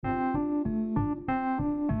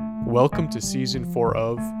Welcome to Season 4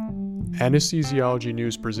 of Anesthesiology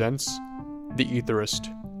News presents The Etherist,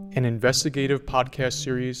 an investigative podcast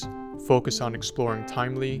series focused on exploring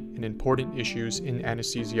timely and important issues in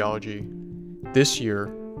anesthesiology. This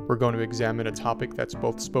year, we're going to examine a topic that's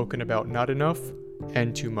both spoken about not enough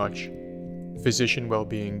and too much: physician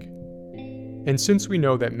well-being. And since we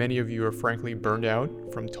know that many of you are frankly burned out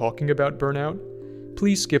from talking about burnout,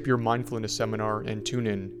 please skip your mindfulness seminar and tune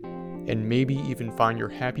in, and maybe even find your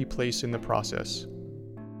happy place in the process.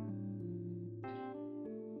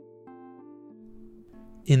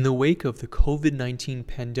 In the wake of the COVID-19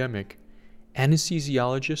 pandemic,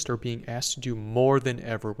 anesthesiologists are being asked to do more than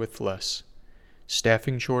ever with less.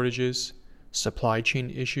 Staffing shortages, supply chain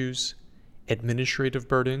issues, administrative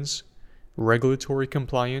burdens, regulatory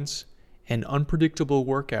compliance, and unpredictable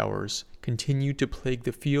work hours continue to plague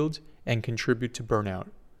the field and contribute to burnout.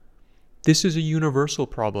 This is a universal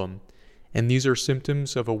problem, and these are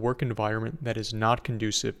symptoms of a work environment that is not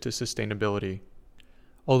conducive to sustainability.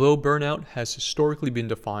 Although burnout has historically been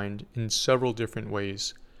defined in several different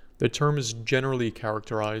ways, the term is generally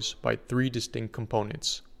characterized by three distinct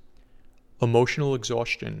components: emotional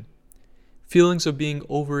exhaustion, feelings of being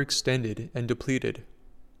overextended and depleted;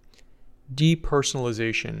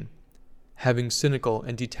 depersonalization, having cynical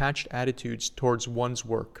and detached attitudes towards one's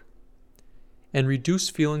work; and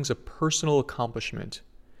reduced feelings of personal accomplishment,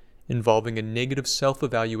 involving a negative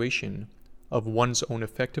self-evaluation of one's own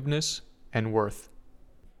effectiveness and worth.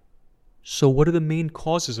 So what are the main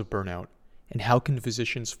causes of burnout, and how can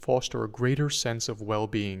physicians foster a greater sense of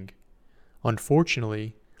well-being?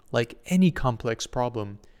 Unfortunately, like any complex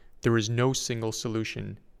problem, there is no single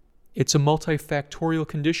solution. It's a multifactorial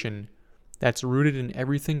condition that's rooted in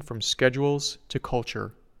everything from schedules to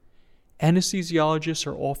culture. Anesthesiologists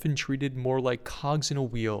are often treated more like cogs in a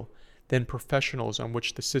wheel than professionals on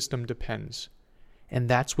which the system depends. And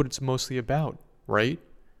that's what it's mostly about, right?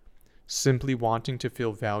 Simply wanting to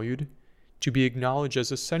feel valued, to be acknowledged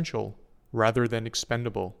as essential rather than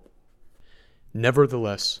expendable.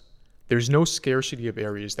 Nevertheless, there's no scarcity of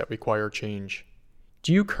areas that require change.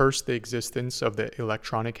 Do you curse the existence of the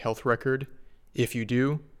electronic health record? If you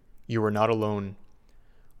do, you are not alone.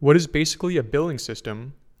 What is basically a billing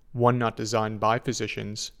system, one not designed by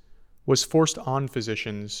physicians, was forced on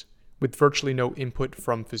physicians with virtually no input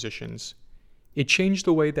from physicians. It changed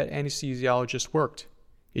the way that anesthesiologists worked,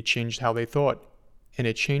 it changed how they thought, and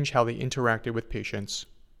it changed how they interacted with patients.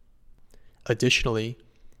 Additionally,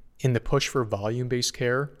 in the push for volume-based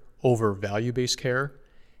care over value-based care,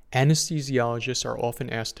 anesthesiologists are often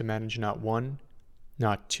asked to manage not one,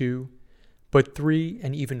 not two, but 3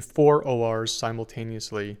 and even 4 ORs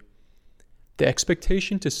simultaneously. The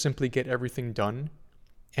expectation to simply get everything done,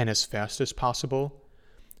 and as fast as possible,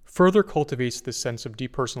 further cultivates this sense of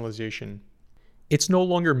depersonalization. It's no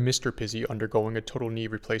longer Mr. Pizzy undergoing a total knee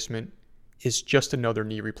replacement, it's just another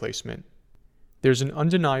knee replacement. There's an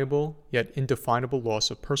undeniable yet indefinable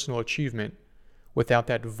loss of personal achievement without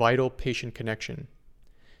that vital patient connection.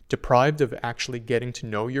 Deprived of actually getting to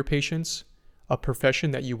know your patients, a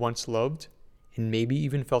profession that you once loved, and maybe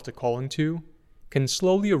even felt a calling to, can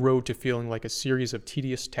slowly erode to feeling like a series of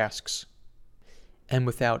tedious tasks. And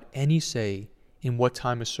without any say in what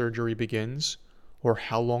time a surgery begins or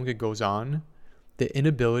how long it goes on, the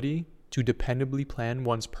inability to dependably plan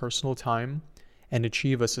one's personal time and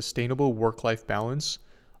achieve a sustainable work-life balance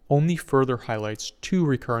only further highlights two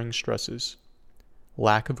recurring stresses: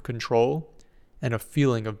 lack of control and a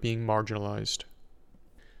feeling of being marginalized.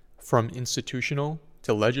 From institutional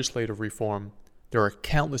to legislative reform, there are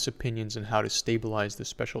countless opinions on how to stabilize the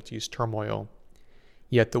specialty's turmoil.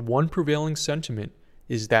 Yet the one prevailing sentiment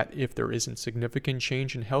is that if there isn't significant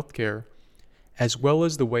change in healthcare, as well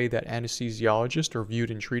as the way that anesthesiologists are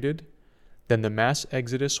viewed and treated, then the mass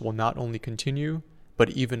exodus will not only continue, but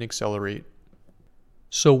even accelerate.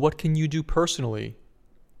 So what can you do personally?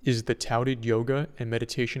 Is the touted yoga and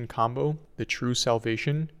meditation combo the true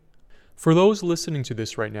salvation? For those listening to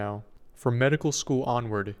this right now, from medical school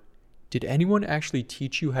onward, did anyone actually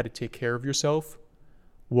teach you how to take care of yourself?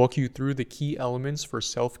 Walk you through the key elements for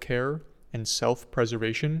self-care and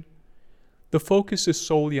self-preservation? The focus is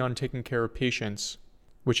solely on taking care of patients,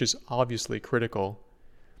 which is obviously critical.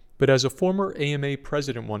 But as a former AMA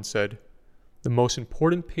president once said, the most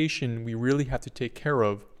important patient we really have to take care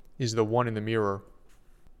of is the one in the mirror.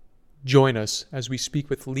 Join us as we speak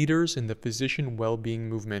with leaders in the physician well-being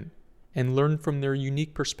movement and learn from their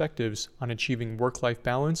unique perspectives on achieving work-life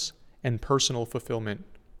balance and personal fulfillment.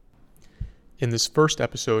 In this first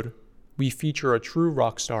episode, we feature a true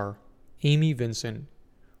rock star, Amy Vincent,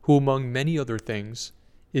 who among many other things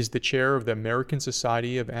is the chair of the American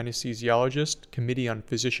Society of Anesthesiologists Committee on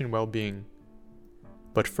Physician Well-Being.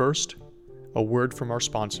 But first, a word from our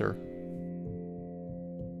sponsor.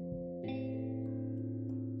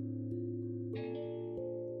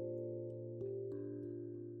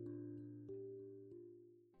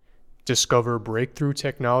 Discover breakthrough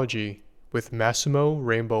technology with Masimo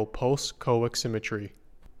Rainbow Pulse Co-Oximetry,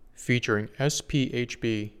 featuring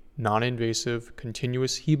SpHb, non-invasive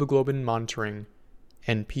continuous hemoglobin monitoring,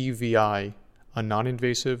 and PVI, a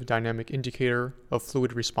non-invasive dynamic indicator of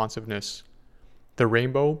fluid responsiveness. The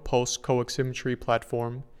Rainbow Pulse Co-Oximetry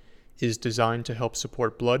platform is designed to help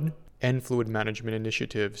support blood and fluid management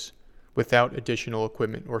initiatives without additional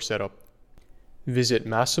equipment or setup. Visit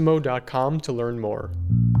Masimo.com to learn more.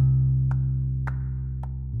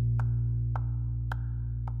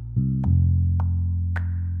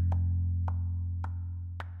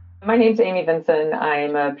 My name's Amy Vinson.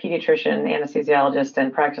 I'm a pediatrician, anesthesiologist,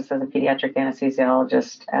 and practice as a pediatric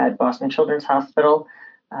anesthesiologist at Boston Children's Hospital,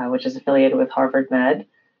 which is affiliated with Harvard Med.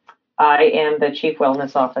 I am the Chief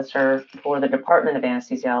Wellness Officer for the Department of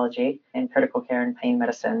Anesthesiology and Critical Care and Pain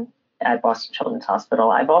Medicine at Boston Children's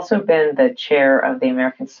Hospital. I've also been the chair of the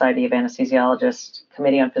American Society of Anesthesiologists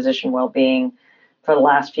Committee on Physician Well-Being for the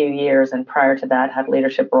last few years, and prior to that had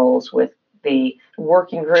leadership roles with the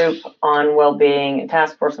working group on well-being and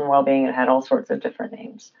task force on well-being. It had all sorts of different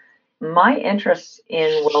names. My interest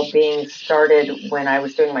in well-being started when I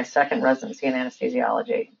was doing my second residency in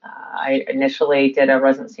anesthesiology. I initially did a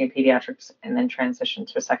residency in pediatrics and then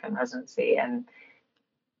transitioned to a second residency. And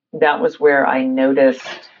that was where I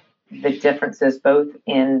noticed the differences both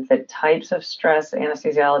in the types of stress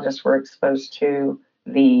anesthesiologists were exposed to,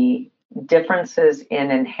 the differences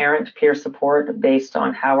in inherent peer support based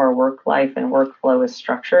on how our work life and workflow is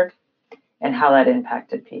structured and how that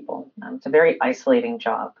impacted people. It's a very isolating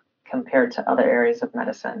job compared to other areas of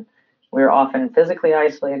medicine. We're often physically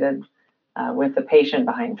isolated with the patient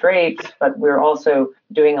behind drapes, but we're also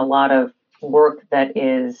doing a lot of work that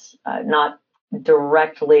is not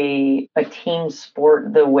directly a team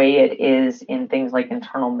sport the way it is in things like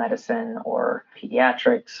internal medicine or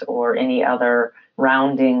pediatrics or any other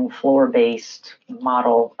rounding floor-based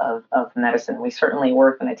model of medicine. We certainly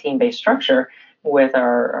work in a team-based structure with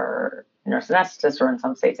our nurse anesthetists, or in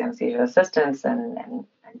some states anesthesia assistants and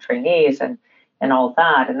trainees and all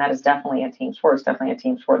that. And that is definitely a team sport. It's definitely a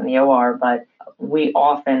team sport in the OR, but we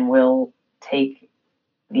often will take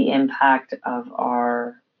the impact of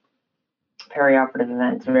our perioperative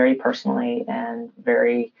events very personally and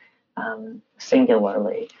very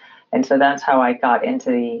singularly. And so that's how I got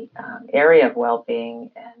into the area of well-being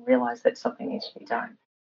and realized that something needs to be done.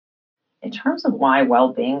 In terms of why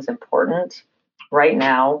well-being is important, right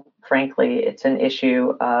now, frankly, it's an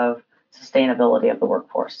issue of sustainability of the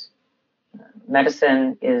workforce.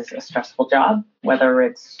 Medicine is a stressful job, whether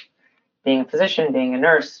it's being a physician, being a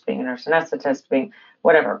nurse anesthetist, being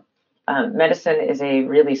whatever. Medicine is a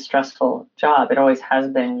really stressful job. It always has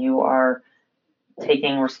been. You are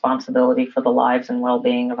taking responsibility for the lives and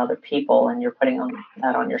well-being of other people, and you're putting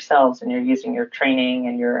that on yourselves, and you're using your training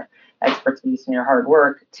and your expertise and your hard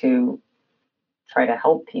work to try to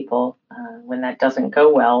help people. When that doesn't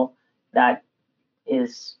go well, that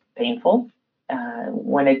is painful.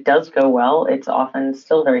 When it does go well, it's often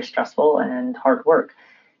still very stressful and hard work.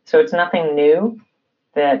 So it's nothing new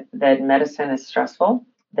that medicine is stressful,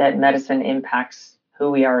 that medicine impacts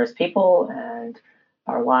who we are as people and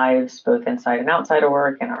our lives, both inside and outside of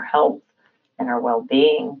work, and our health and our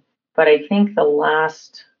well-being. But I think the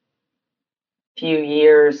last few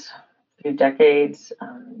years, few decades,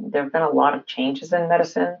 there have been a lot of changes in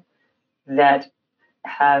medicine that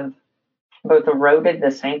have both eroded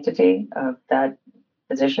the sanctity of that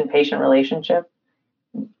physician-patient relationship,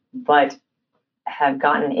 but have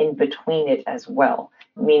gotten in between it as well,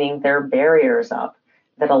 meaning there are barriers up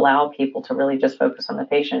that allow people to really just focus on the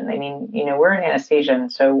patient. I mean, we're in anesthesia,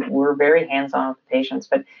 and so we're very hands-on with the patients,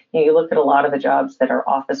 but you look at a lot of the jobs that are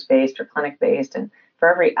office-based or clinic-based, and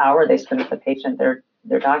for every hour they spend with the patient, they're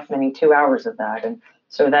documenting 2 hours of that. And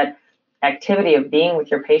so that activity of being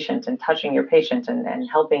with your patient and touching your patient and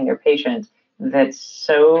helping your patient, that's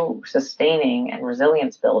so sustaining and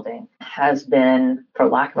resilience building, has been, for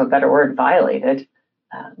lack of a better word, violated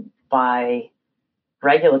by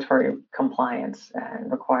regulatory compliance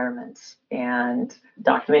and requirements and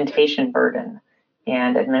documentation burden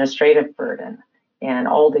and administrative burden and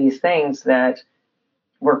all these things that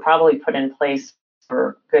were probably put in place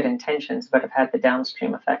for good intentions, but have had the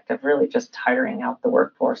downstream effect of really just tiring out the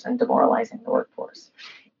workforce and demoralizing the workforce.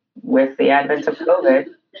 With the advent of COVID,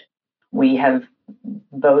 we have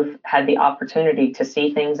both had the opportunity to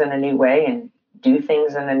see things in a new way and do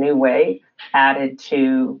things in a new way, added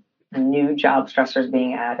to new job stressors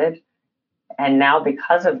being added. And now,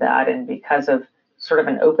 because of that, and because of sort of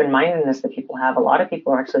an open-mindedness that people have, a lot of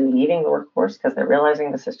people are actually leaving the workforce because they're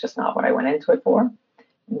realizing this is just not what I went into it for,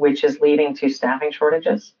 which is leading to staffing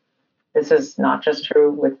shortages. This is not just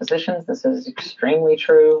true with physicians. This is extremely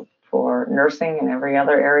true for nursing and every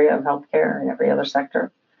other area of healthcare and every other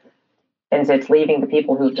sector. And it's leaving the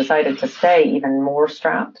people who've decided to stay even more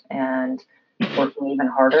strapped and working even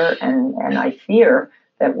harder. And I fear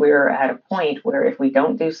that we're at a point where if we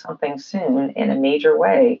don't do something soon in a major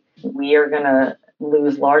way, we are going to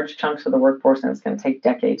lose large chunks of the workforce, and it's going to take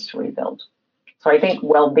decades to rebuild. So I think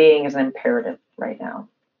well-being is an imperative right now.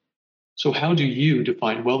 So how do you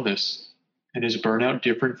define wellness? And is burnout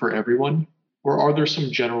different for everyone? Or are there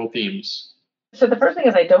some general themes? So the first thing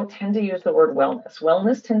is I don't tend to use the word wellness.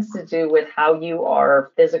 Wellness tends to do with how you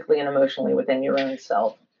are physically and emotionally within your own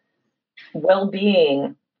self.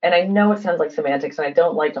 Well-being, and I know it sounds like semantics, and I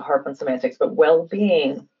don't like to harp on semantics, but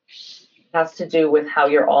well-being has to do with how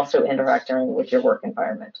you're also interacting with your work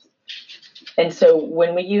environment. And so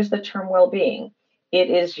when we use the term well-being, it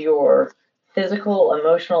is your physical,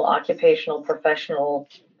 emotional, occupational, professional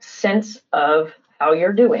sense of how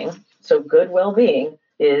you're doing. So good well-being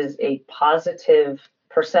is a positive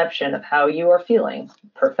perception of how you are feeling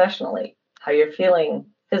professionally, how you're feeling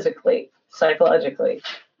physically, psychologically,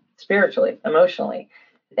 spiritually, emotionally.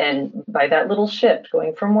 And by that little shift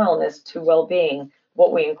going from wellness to well-being,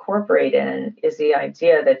 what we incorporate in is the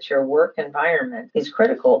idea that your work environment is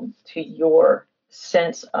critical to your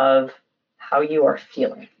sense of how you are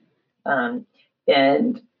feeling.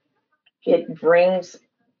 And it brings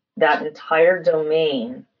that entire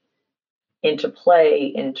domain into play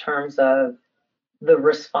in terms of the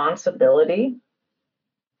responsibility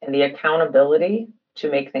and the accountability to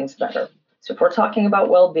make things better. So if we're talking about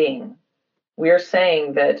well-being, we're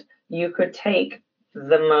saying that you could take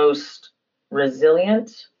the most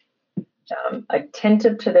resilient,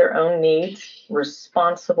 attentive to their own needs,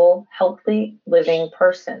 responsible, healthy living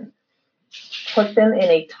person, put them in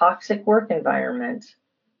a toxic work environment,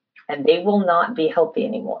 and they will not be healthy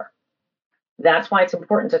anymore. That's why it's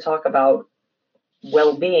important to talk about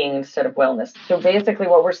well-being instead of wellness. So basically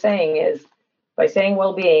what we're saying is, by saying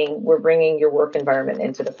well-being, we're bringing your work environment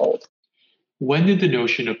into the fold. When did the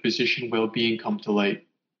notion of physician well-being come to light?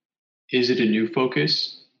 Is it a new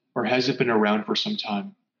focus, or has it been around for some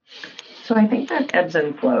time? So I think that ebbs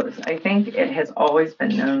and flows. I think it has always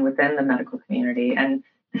been known within the medical community, and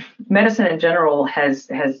medicine in general has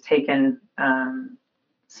taken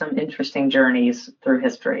some interesting journeys through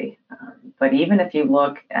history. But even if you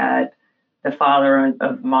look at the father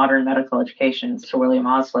of modern medical education, Sir William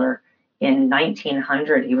Osler, in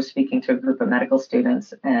 1900, he was speaking to a group of medical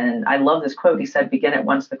students, and I love this quote. He said, "Begin at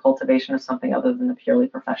once the cultivation of something other than the purely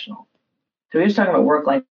professional." So he was talking about work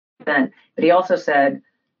life then, but he also said,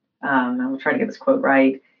 I will try to get this quote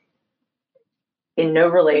right, "In no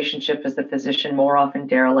relationship is the physician more often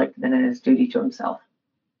derelict than in his duty to himself."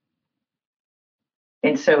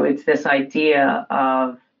 And so it's this idea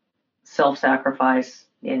of self-sacrifice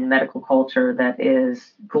in medical culture that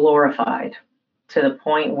is glorified to the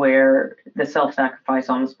point where the self-sacrifice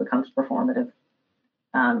almost becomes performative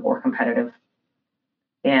or competitive.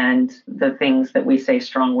 And the things that we say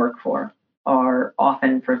strong work for are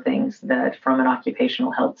often for things that, from an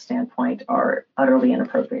occupational health standpoint, are utterly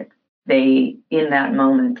inappropriate. They, in that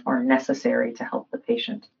moment, are necessary to help the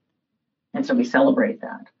patient. And so we celebrate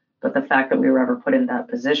that. But the fact that we were ever put in that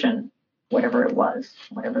position, whatever it was,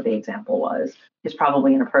 whatever the example was, is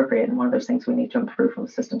probably inappropriate, and one of those things we need to improve from a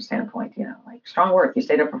system standpoint. Like strong work, you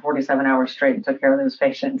stayed up for 47 hours straight and took care of those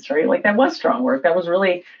patients, right? Like that was strong work. That was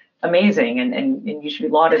really amazing, and you should be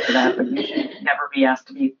lauded for that, but you should never be asked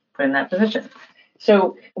to be put in that position.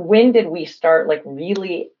 So when did we start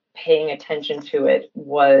really paying attention to it?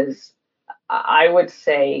 Was, I would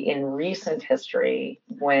say, in recent history,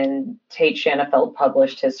 when Tate Shanafelt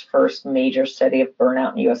published his first major study of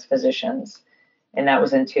burnout in U.S. physicians, and that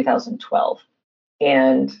was in 2012.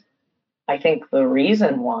 And I think the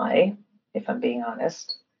reason why, if I'm being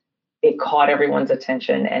honest, it caught everyone's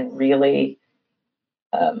attention and really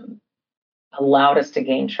allowed us to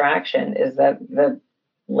gain traction is that the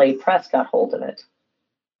lay press got hold of it.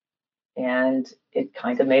 And it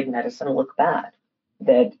kind of made medicine look bad.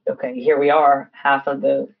 That, okay, here we are, half of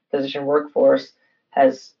the physician workforce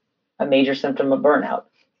has a major symptom of burnout.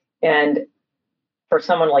 And for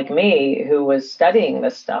someone like me who was studying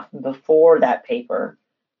this stuff before that paper,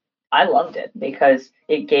 I loved it because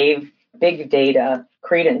it gave big data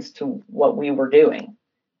credence to what we were doing.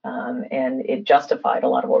 And it justified a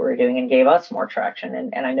lot of what we were doing and gave us more traction.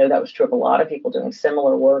 And I know that was true of a lot of people doing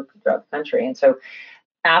similar work throughout the country. And so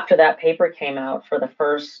after that paper came out, for the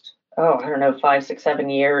first, I don't know, 5, 6, 7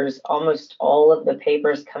 years, almost all of the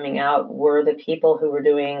papers coming out were the people who were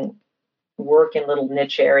doing work in little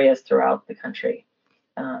niche areas throughout the country,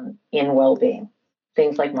 in well-being.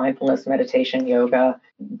 Things like mindfulness, meditation, yoga,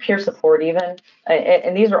 peer support even.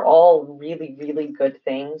 And these are all really, really good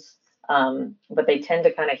things. But they tend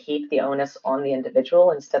to kind of heap the onus on the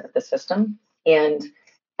individual instead of the system. And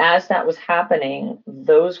as that was happening,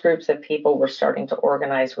 those groups of people were starting to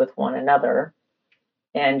organize with one another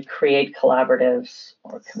and create collaboratives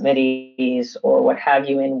or committees or what have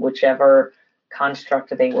you in whichever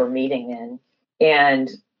construct they were meeting in. And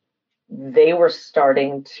they were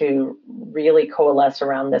starting to really coalesce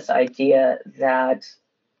around this idea that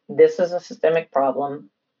this is a systemic problem.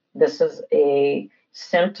 This is a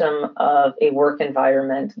symptom of a work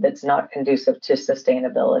environment that's not conducive to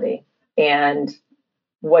sustainability. And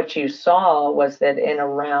what you saw was that in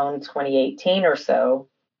around 2018 or so,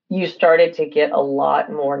 you started to get a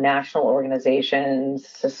lot more national organizations,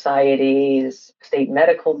 societies, state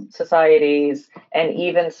medical societies, and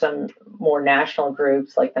even some more national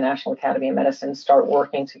groups like the National Academy of Medicine start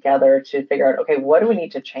working together to figure out, okay, what do we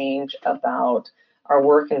need to change about our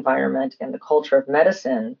work environment and the culture of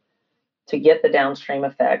medicine to get the downstream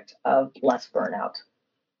effect of less burnout,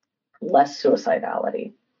 less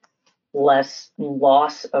suicidality, less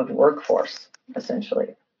loss of workforce,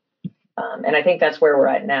 essentially. And I think that's where we're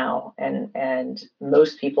at now. And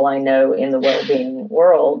most people I know in the well-being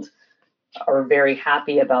world are very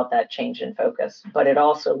happy about that change in focus. But it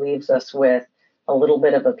also leaves us with a little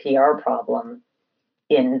bit of a PR problem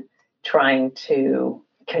in trying to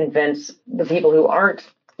convince the people who aren't,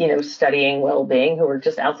 studying well-being, who are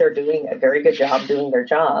just out there doing a very good job doing their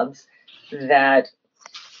jobs, that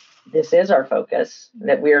this is our focus,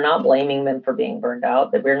 that we are not blaming them for being burned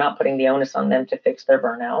out, that we're not putting the onus on them to fix their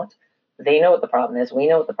burnout. They know what the problem is. We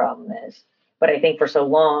know what the problem is. But I think for so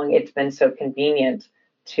long, it's been so convenient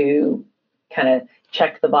to kind of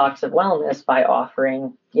check the box of wellness by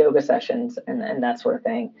offering yoga sessions and that sort of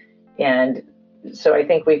thing. And so I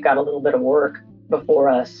think we've got a little bit of work before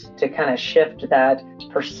us to kind of shift that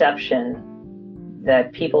perception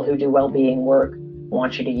that people who do well-being work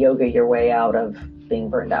want you to yoga your way out of being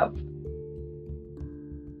burned out.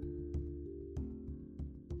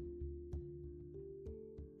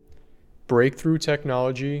 Breakthrough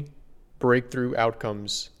technology, breakthrough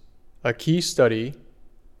outcomes. A key study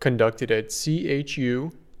conducted at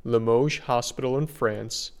CHU Limoges Hospital in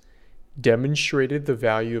France demonstrated the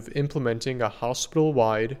value of implementing a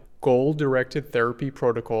hospital-wide, goal-directed therapy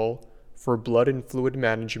protocol for blood and fluid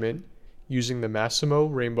management using the Masimo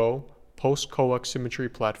Rainbow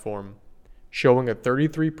post-co-oximetry platform, showing a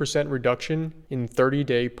 33% reduction in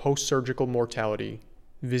 30-day post-surgical mortality.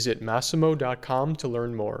 Visit Masimo.com to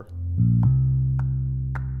learn more.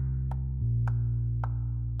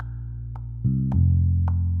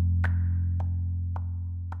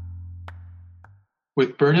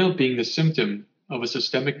 With burnout being the symptom of a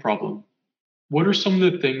systemic problem, what are some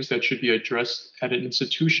of the things that should be addressed at an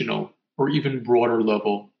institutional or even broader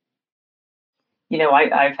level?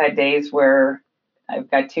 I've had days where I've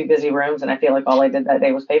got 2 busy rooms and I feel like all I did that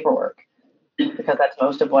day was paperwork, because that's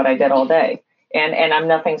most of what I did all day. And I'm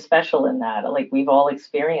nothing special in that. Like, we've all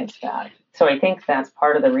experienced that. So I think that's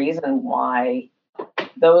part of the reason why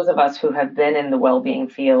those of us who have been in the well-being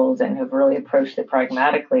field and have really approached it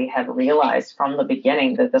pragmatically have realized from the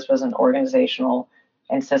beginning that this was an organizational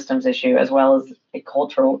and systems issue, as well as a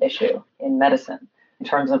cultural issue in medicine, in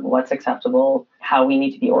terms of what's acceptable, how we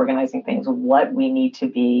need to be organizing things, what we need to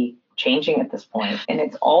be changing at this point. And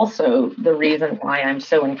it's also the reason why I'm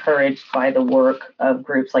so encouraged by the work of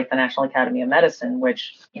groups like the National Academy of Medicine,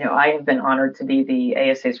 which, I have been honored to be the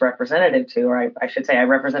ASA's representative to, or I should say I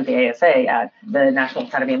represent the ASA at the National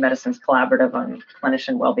Academy of Medicine's Collaborative on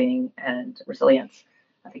Clinician Wellbeing and Resilience.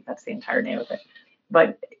 I think that's the entire name of it.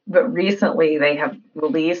 But recently they have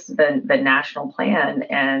released the national plan,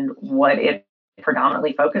 and what it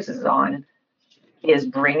predominantly focuses on is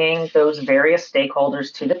bringing those various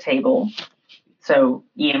stakeholders to the table. So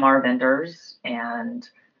EMR vendors and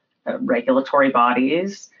regulatory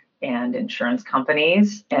bodies and insurance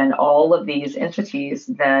companies and all of these entities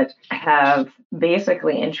that have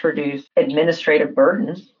basically introduced administrative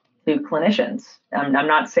burden to clinicians. I'm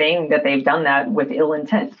not saying that they've done that with ill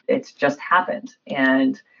intent. It's just happened.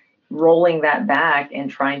 And rolling that back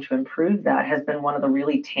and trying to improve that has been one of the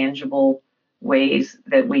really tangible ways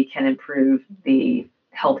that we can improve the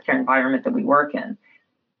healthcare environment that we work in.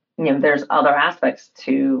 There's other aspects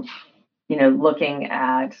to, looking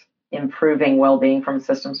at improving well-being from a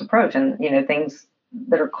systems approach, and things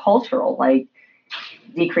that are cultural, like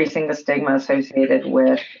decreasing the stigma associated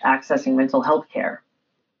with accessing mental health care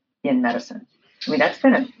in medicine. I mean, that's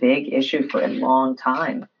been a big issue for a long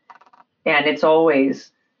time. And it's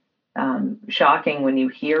always shocking when you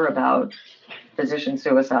hear about physician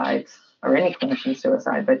suicides or any clinician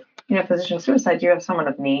suicide. But, physician suicide, you have someone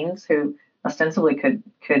of means who ostensibly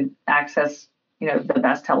could access, the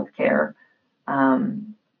best health care.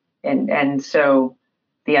 And so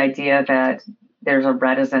the idea that there's a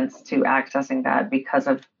reticence to accessing that because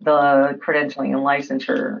of the credentialing and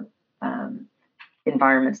licensure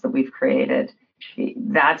environments that we've created,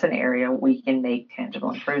 that's an area we can make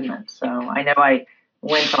tangible improvements. So I know I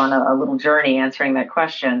went on a little journey answering that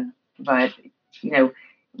question, but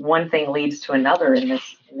one thing leads to another in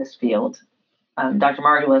this field. Dr.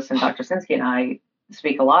 Margulis and Dr. Sinsky and I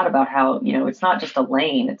speak a lot about how it's not just a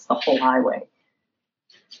lane; it's the whole highway.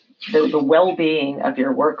 The well-being of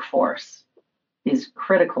your workforce is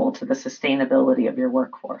critical to the sustainability of your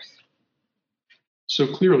workforce. So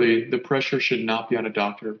clearly, the pressure should not be on a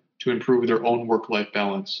doctor to improve their own work-life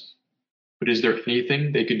balance. But is there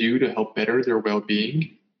anything they could do to help better their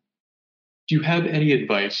well-being? Do you have any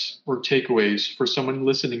advice or takeaways for someone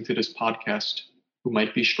listening to this podcast who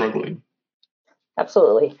might be struggling?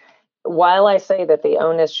 Absolutely. While I say that the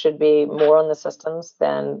onus should be more on the systems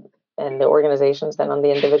and the organizations than on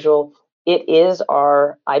the individual, it is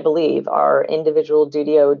I believe, our individual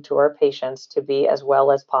duty owed to our patients to be as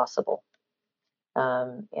well as possible.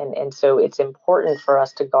 And so it's important for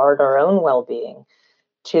us to guard our own well-being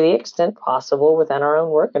to the extent possible within our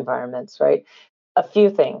own work environments, right? A few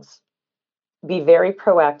things. Be very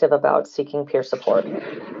proactive about seeking peer support.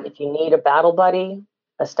 If you need a battle buddy,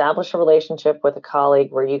 establish a relationship with a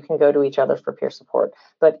colleague where you can go to each other for peer support.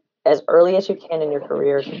 But as early as you can in your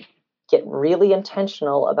career, get really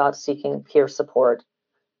intentional about seeking peer support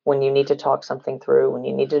when you need to talk something through, when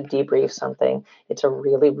you need to debrief something. It's a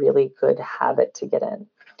really, really good habit to get in.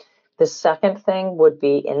 The second thing would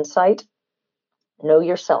be insight. Know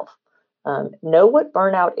yourself. Know what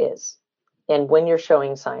burnout is and when you're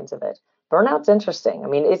showing signs of it. Burnout's interesting. I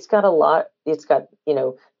mean, it's got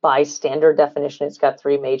by standard definition, it's got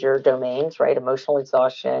three major domains, right? Emotional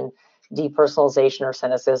exhaustion, depersonalization or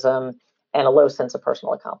cynicism, and a low sense of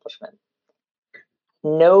personal accomplishment.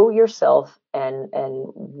 Know yourself, and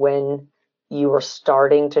when you are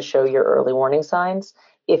starting to show your early warning signs,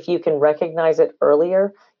 if you can recognize it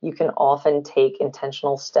earlier, you can often take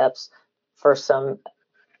intentional steps for some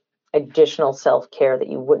additional self-care that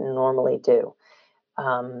you wouldn't normally do.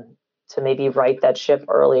 To maybe right that ship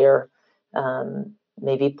earlier,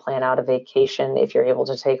 maybe plan out a vacation if you're able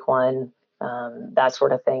to take one, that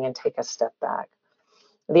sort of thing, and take a step back.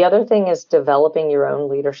 The other thing is developing your own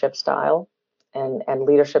leadership style and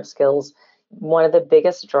leadership skills. One of the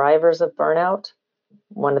biggest drivers of burnout,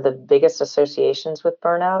 one of the biggest associations with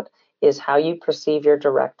burnout, is how you perceive your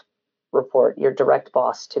direct report, your direct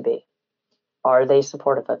boss to be. Are they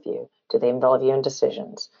supportive of you? Do they involve you in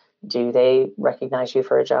decisions? Do they recognize you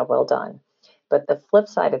for a job well done? But the flip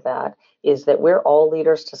side of that is that we're all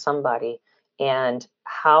leaders to somebody, and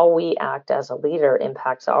how we act as a leader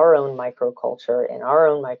impacts our own microculture and our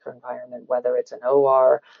own microenvironment, whether it's an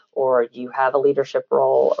OR or you have a leadership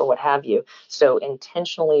role or what have you. So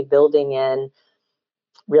intentionally building in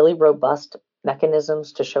really robust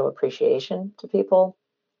mechanisms to show appreciation to people,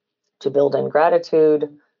 to build in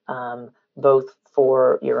gratitude, both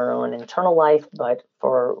for your own internal life, but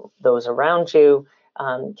for those around you,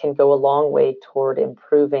 can go a long way toward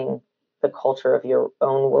improving the culture of your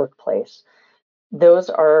own workplace. Those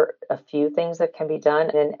are a few things that can be done,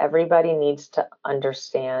 and everybody needs to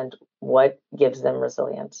understand what gives them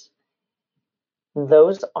resilience.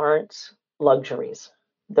 Those aren't luxuries.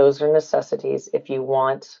 Those are necessities if you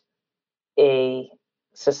want a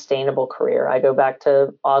sustainable career. I go back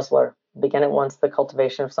to Osler. Begin at once the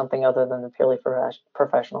cultivation of something other than the purely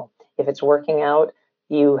professional. If it's working out,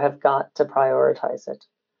 you have got to prioritize it.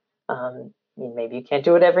 Maybe you can't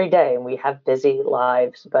do it every day, and we have busy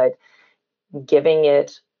lives, but giving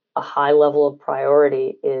it a high level of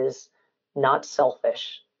priority is not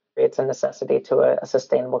selfish. It's a necessity to a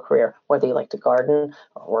sustainable career, whether you like to garden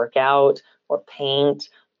or work out or paint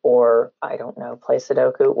or, I don't know, play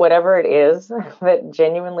Sudoku, whatever it is that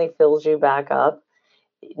genuinely fills you back up.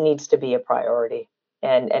 It needs to be a priority.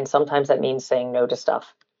 And sometimes that means saying no to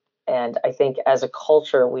stuff. And I think as a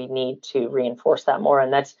culture, we need to reinforce that more.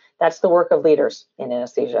 And that's the work of leaders in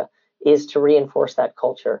anesthesia, is to reinforce that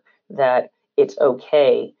culture, that it's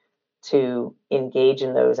okay to engage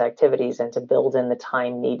in those activities and to build in the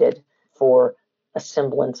time needed for a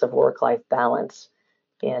semblance of work-life balance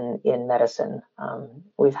in medicine.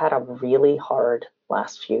 We've had a really hard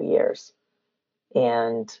last few years.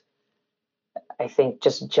 And I think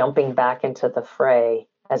just jumping back into the fray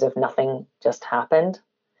as if nothing just happened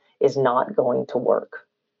is not going to work.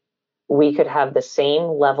 We could have the same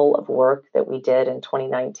level of work that we did in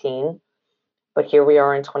 2019, but here we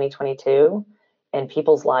are in 2022, and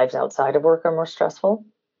people's lives outside of work are more stressful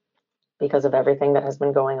because of everything that has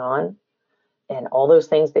been going on. And all those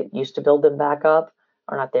things that used to build them back up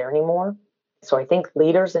are not there anymore. So I think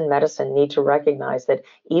leaders in medicine need to recognize that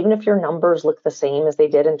even if your numbers look the same as they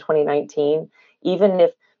did in 2019, even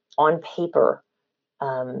if on paper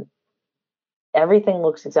everything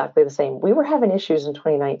looks exactly the same, we were having issues in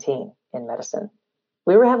 2019 in medicine.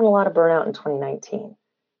 We were having a lot of burnout in 2019.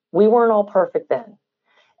 We weren't all perfect then.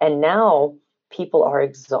 And now people are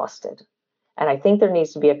exhausted. And I think there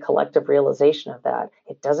needs to be a collective realization of that.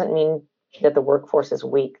 It doesn't mean that the workforce is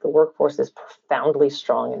weak. The workforce is profoundly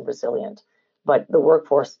strong and resilient, but the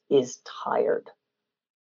workforce is tired.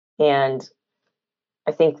 And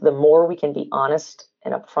I think the more we can be honest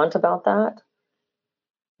and upfront about that,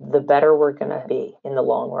 the better we're going to be in the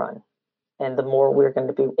long run. And the more we're going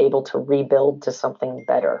to be able to rebuild to something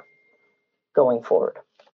better going forward.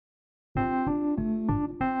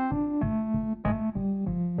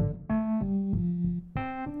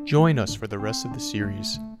 Join us for the rest of the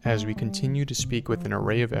series as we continue to speak with an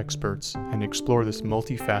array of experts and explore this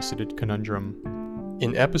multifaceted conundrum.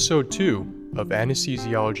 In episode 2 of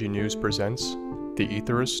Anesthesiology News Presents The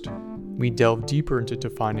Etherist, we delve deeper into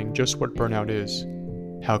defining just what burnout is,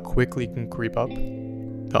 how quickly it can creep up,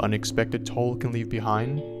 the unexpected toll it can leave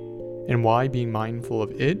behind, and why being mindful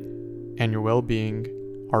of it and your well-being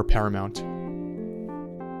are paramount.